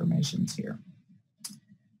address information is here.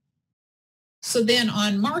 So then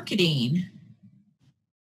on marketing,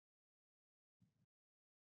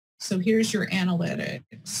 so here's your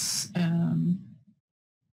analytics.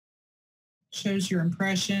 Shows your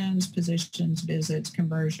impressions, positions, visits,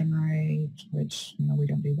 conversion rate, which, we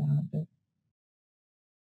don't do that, but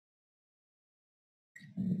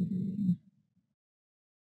okay.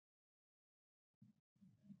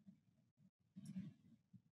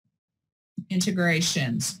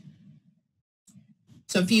 Integrations.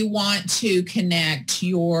 So if you want to connect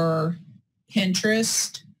your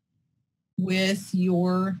Pinterest with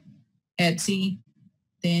your Etsy,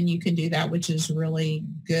 then you can do that, which is a really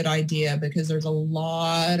good idea because there's a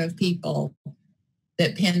lot of people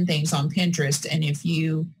that pin things on Pinterest. And if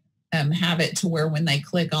you have it to where when they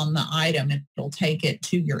click on the item, it'll take it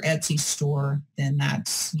to your Etsy store, then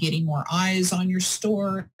that's getting more eyes on your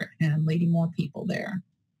store and leading more people there.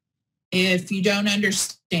 If you don't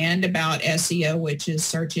understand about SEO, which is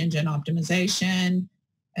search engine optimization,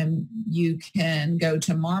 you can go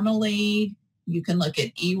to Marmalade. You can look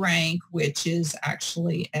at eRank, which is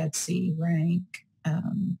actually Etsy rank.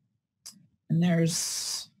 And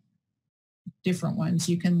there's different ones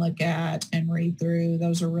you can look at and read through.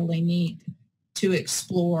 Those are really neat to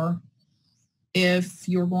explore. If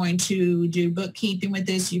you're going to do bookkeeping with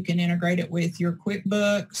this, you can integrate it with your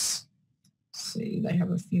QuickBooks. Let's see, they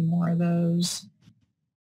have a few more of those.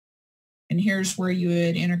 And here's where you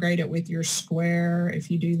would integrate it with your Square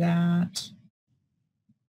if you do that.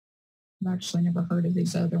 I've actually never heard of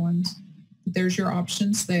these other ones. But there's your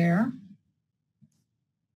options there.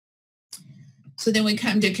 So then we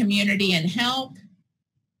come to community and help.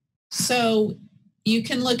 So you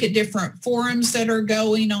can look at different forums that are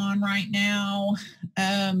going on right now.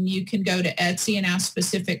 You can go to Etsy and ask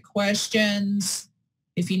specific questions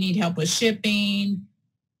if you need help with shipping,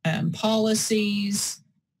 policies,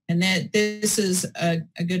 and that this is a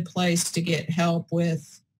good place to get help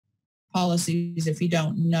with policies if you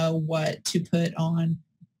don't know what to put on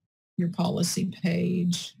your policy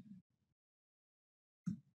page.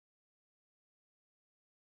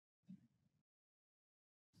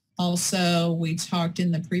 Also, we talked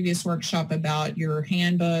in the previous workshop about your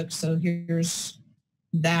handbook. So here's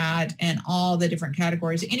that and all the different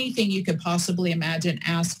categories. Anything you could possibly imagine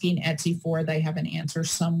asking Etsy for, they have an answer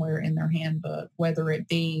somewhere in their handbook, whether it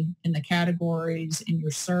be in the categories, in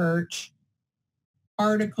your search,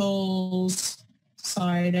 articles,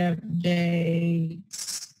 site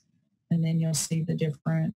updates, and then you'll see the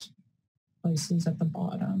different places at the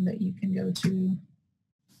bottom that you can go to.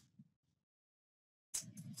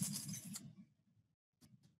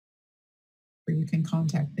 Or you can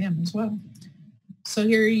contact them as well. So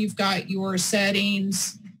here you've got your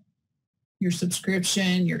settings, your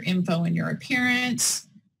subscription, your info, and your appearance.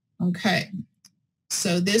 Okay.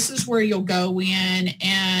 So this is where you'll go in,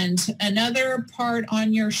 and another part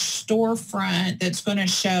on your storefront that's going to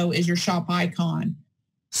show is your shop icon.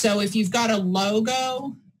 So if you've got a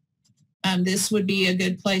logo, this would be a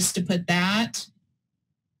good place to put that.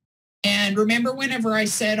 And remember, whenever I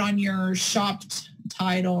said on your shop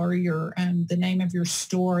title or your the name of your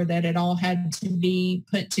store that it all had to be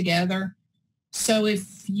put together. So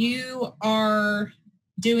if you are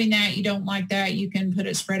doing that, you don't like that, you can put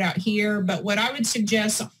it spread out here. But what I would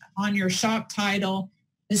suggest on your shop title,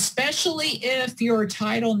 especially if your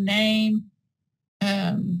title name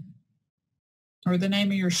or the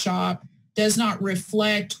name of your shop does not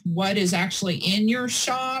reflect what is actually in your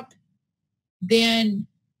shop, then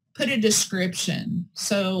put a description.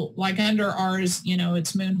 So like under ours,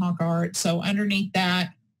 it's Moonhawk Art. So underneath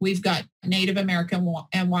that, we've got Native American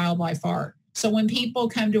and wildlife art. So when people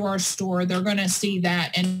come to our store, they're going to see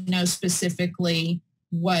that and know specifically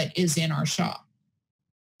what is in our shop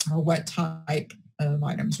or what type of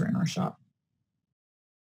items are in our shop.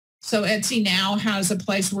 So Etsy now has a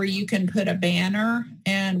place where you can put a banner,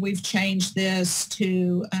 and we've changed this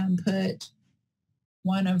to put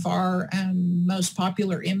one of our most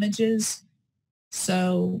popular images.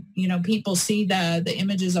 So, you know, people see the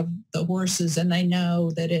images of the horses and they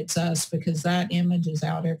know that it's us because that image is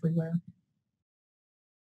out everywhere.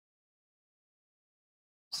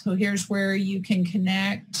 So here's where you can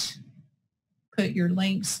connect, put your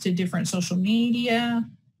links to different social media,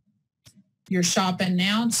 your shop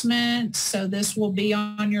announcement. So this will be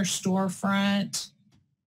on your storefront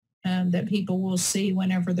that people will see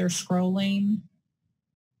whenever they're scrolling.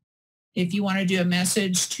 If you want to do a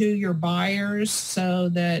message to your buyers so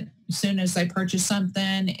that as soon as they purchase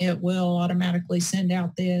something, it will automatically send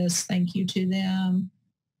out this thank you to them.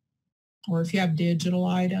 Or if you have digital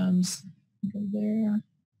items, go there.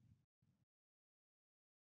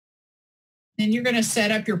 Then you're going to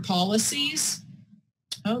set up your policies.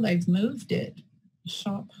 Oh, they've moved it.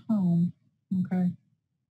 Shop home. Okay.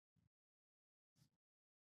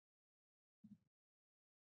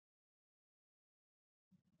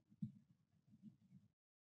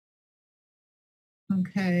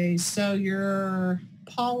 Okay, so your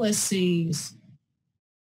policies.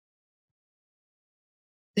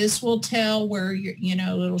 This will tell where you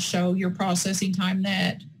know, it'll show your processing time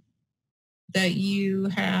that you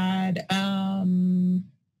had.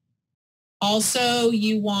 Also,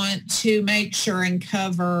 you want to make sure and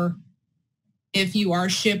cover if you are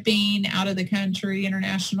shipping out of the country,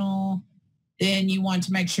 international, then you want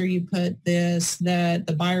to make sure you put this, that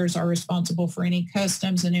the buyers are responsible for any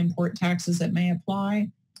customs and import taxes that may apply,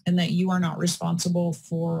 and that you are not responsible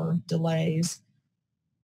for delays.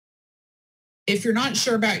 If you're not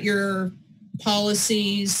sure about your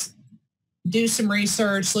policies, do some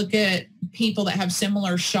research, look at people that have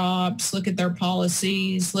similar shops, look at their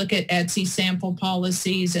policies, look at Etsy sample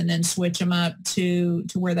policies, and then switch them up to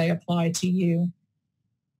where they apply to you.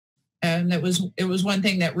 And it was one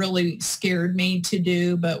thing that really scared me to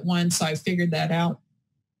do, but once I figured that out,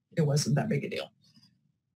 it wasn't that big a deal.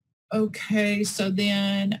 Okay, so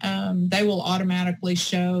then they will automatically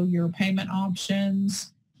show your payment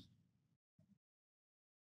options,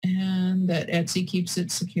 and that Etsy keeps it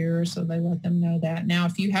secure, so they let them know that. Now,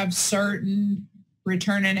 if you have certain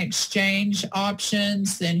return and exchange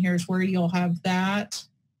options, then here's where you'll have that.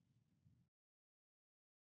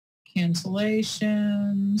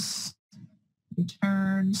 Cancellations,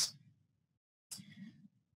 returns.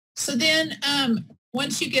 So then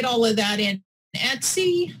once you get all of that in,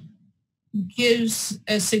 Etsy gives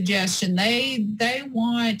a suggestion. They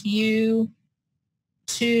want you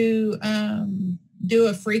to do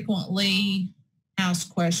a frequently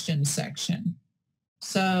asked questions section.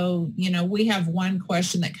 So, you know, we have one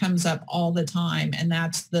question that comes up all the time, and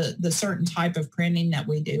that's the certain type of printing that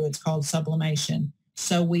we do. It's called sublimation.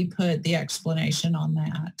 So we put the explanation on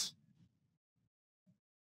that.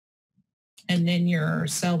 And then your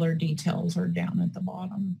seller details are down at the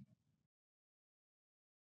bottom.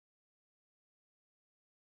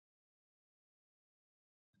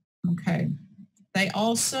 Okay. They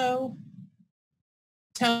also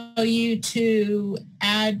tell you to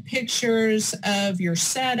add pictures of your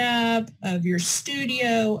setup, of your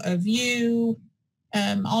studio, of you.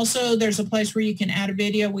 Also, there's a place where you can add a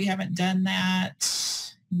video. We haven't done that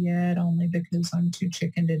yet, only because I'm too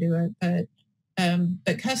chicken to do it.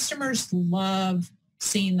 But customers love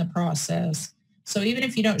seeing the process. So even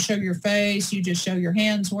if you don't show your face, you just show your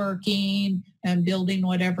hands working and building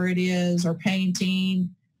whatever it is or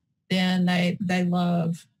painting, then they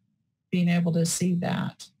love being able to see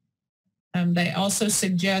that. They also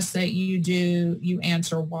suggest that you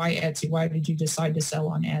answer why Etsy, why did you decide to sell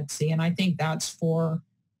on Etsy? And I think that's for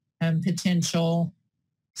potential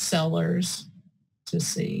sellers to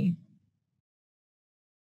see.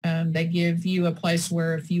 They give you a place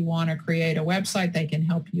where if you want to create a website, they can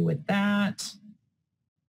help you with that.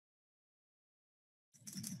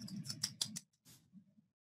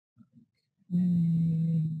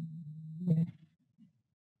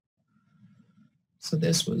 So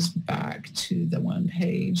this was back to the one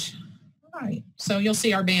page. All right. So you'll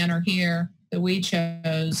see our banner here that we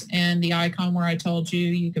chose, and the icon where I told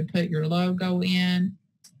you could put your logo in,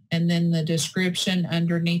 and then the description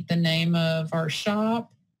underneath the name of our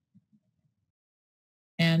shop,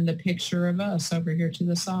 and the picture of us over here to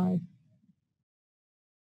the side.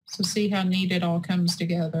 So see how neat it all comes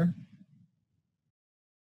together.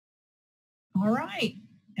 All right.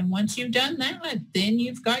 And once you've done that, then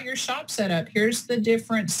you've got your shop set up. Here's the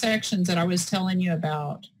different sections that I was telling you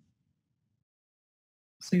about.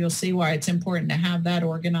 So you'll see why it's important to have that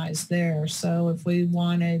organized there. So if we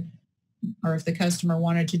wanted, or if the customer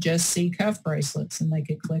wanted to just see cuff bracelets, and they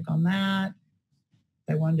could click on that.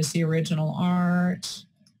 They wanted to see original art.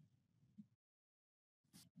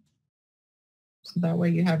 So that way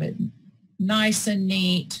you have it nice and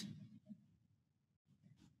neat.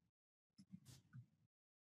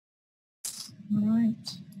 All right.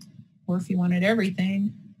 Or if you wanted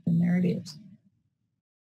everything, then there it is.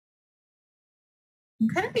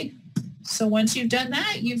 Okay. So once you've done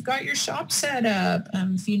that, you've got your shop set up.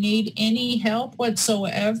 If you need any help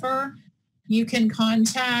whatsoever, you can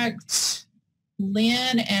contact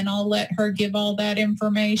Lynn, and I'll let her give all that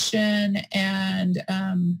information. And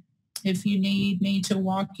if you need me to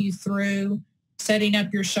walk you through setting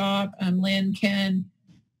up your shop, Lynn can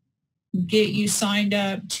get you signed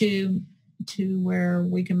up to where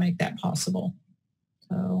we can make that possible.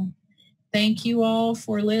 So thank you all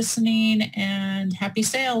for listening, and happy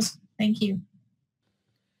sales. Thank you.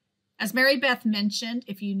 As MaryBeth mentioned,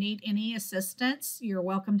 if you need any assistance, you're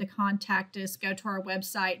welcome to contact us. Go to our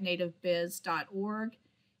website, nativebiz.org.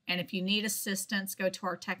 And if you need assistance, go to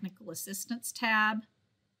our technical assistance tab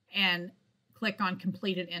and click on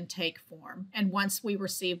completed intake form. And once we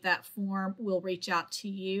receive that form, we'll reach out to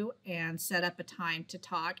you and set up a time to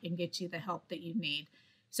talk and get you the help that you need.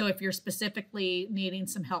 So if you're specifically needing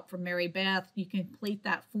some help from MaryBeth, you can complete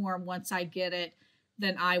that form. Once I get it,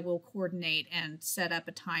 then I will coordinate and set up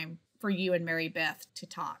a time for you and MaryBeth to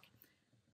talk.